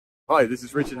Hi, this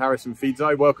is Richard Harris from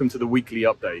FeedZai. Welcome to the weekly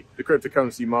update. The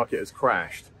cryptocurrency market has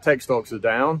crashed. Tech stocks are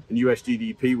down and US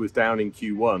GDP was down in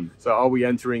Q1. So are we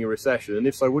entering a recession? And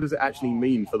if so, what does it actually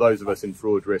mean for those of us in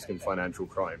fraud, risk and financial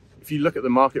crime? If you look at the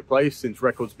marketplace since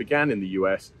records began in the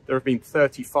US, there have been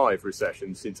 35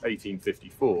 recessions since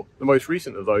 1854. The most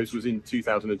recent of those was in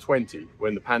 2020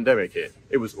 when the pandemic hit.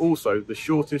 It was also the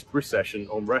shortest recession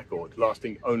on record,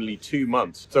 lasting only 2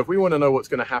 months. So if we want to know what's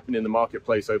going to happen in the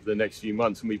marketplace over the next few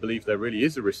months and we believe there really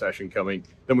is a recession coming,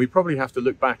 then we probably have to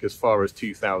look back as far as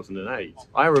 2008.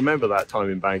 I remember that time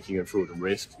in banking and fraud and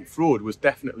risk. Fraud was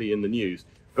definitely in the news.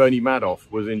 Bernie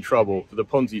Madoff was in trouble for the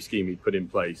Ponzi scheme he put in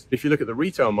place. If you look at the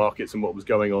retail markets and what was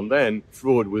going on then,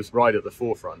 fraud was right at the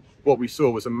forefront. What we saw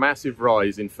was a massive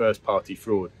rise in first-party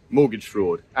fraud, mortgage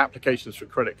fraud, applications for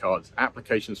credit cards,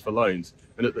 applications for loans,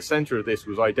 and at the center of this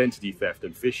was identity theft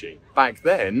and phishing. Back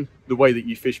then, the way that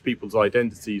you fished people's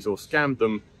identities or scammed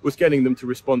them was getting them to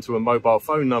respond to a mobile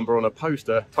phone number on a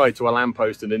poster tied to a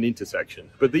lamppost at an intersection.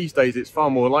 But these days, it's far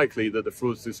more likely that the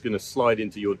fraudster's going to slide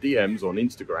into your DMs on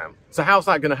Instagram. So how's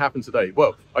that going to happen today?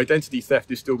 Well, identity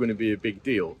theft is still going to be a big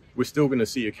deal. We're still going to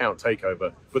see account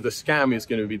takeover, but the scam is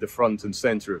going to be the front and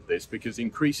center of this, because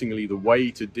increasingly the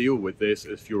way to deal with this,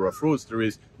 if you're a fraudster,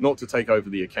 is not to take over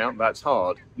the account. That's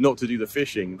hard. Not to do the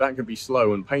phishing. That can be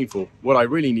slow and painful. What I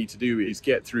really need to do is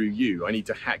get through you. I need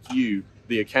to hack you,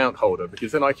 the account holder,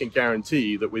 because then I can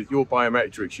guarantee that with your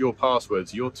biometrics, your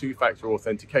passwords, your two-factor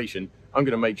authentication, I'm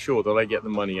going to make sure that I get the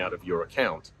money out of your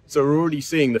account. So we're already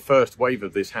seeing the first wave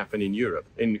of this happen in Europe.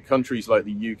 In countries like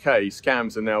the UK,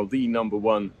 scams are now the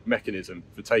 #1 mechanism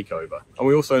for takeover. And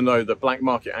we also know that black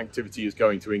market activity is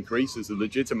going to increase as the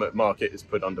legitimate market is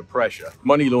put under pressure.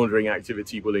 Money laundering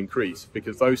activity will increase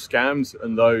because those scams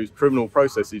and those criminal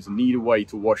processes need a way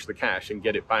to wash the cash and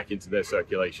get it back into their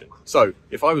circulation. So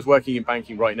if I was working in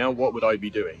banking right now, what would I be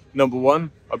doing? Number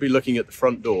one, I'd be looking at the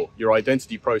front door, your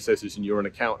identity processes and your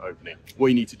account opening. What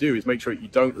you need to do is make sure you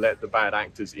don't let the bad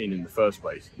actors in the first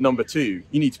place. Number two,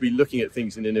 you need to be looking at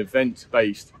things in an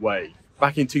event-based way.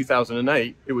 Back in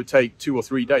 2008, it would take 2 or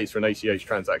 3 days for an ACH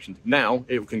transaction. Now,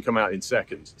 it can come out in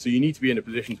seconds. So you need to be in a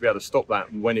position to be able to stop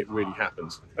that when it really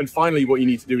happens. And finally, what you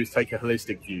need to do is take a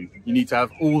holistic view. You need to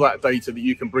have all that data that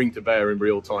you can bring to bear in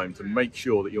real time to make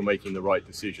sure that you're making the right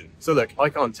decision. So look, I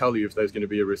can't tell you if there's going to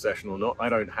be a recession or not. I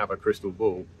don't have a crystal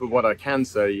ball. But what I can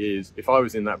say is, if I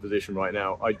was in that position right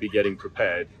now, I'd be getting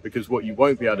prepared, because what you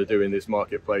won't be able to do in this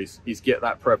marketplace is get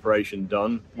that preparation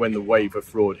done when the wave of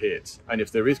fraud hits. And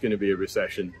if there is going to be a recession,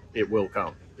 it will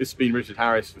come. This has been Richard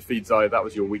Harris for FeedZai. That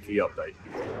was your weekly update.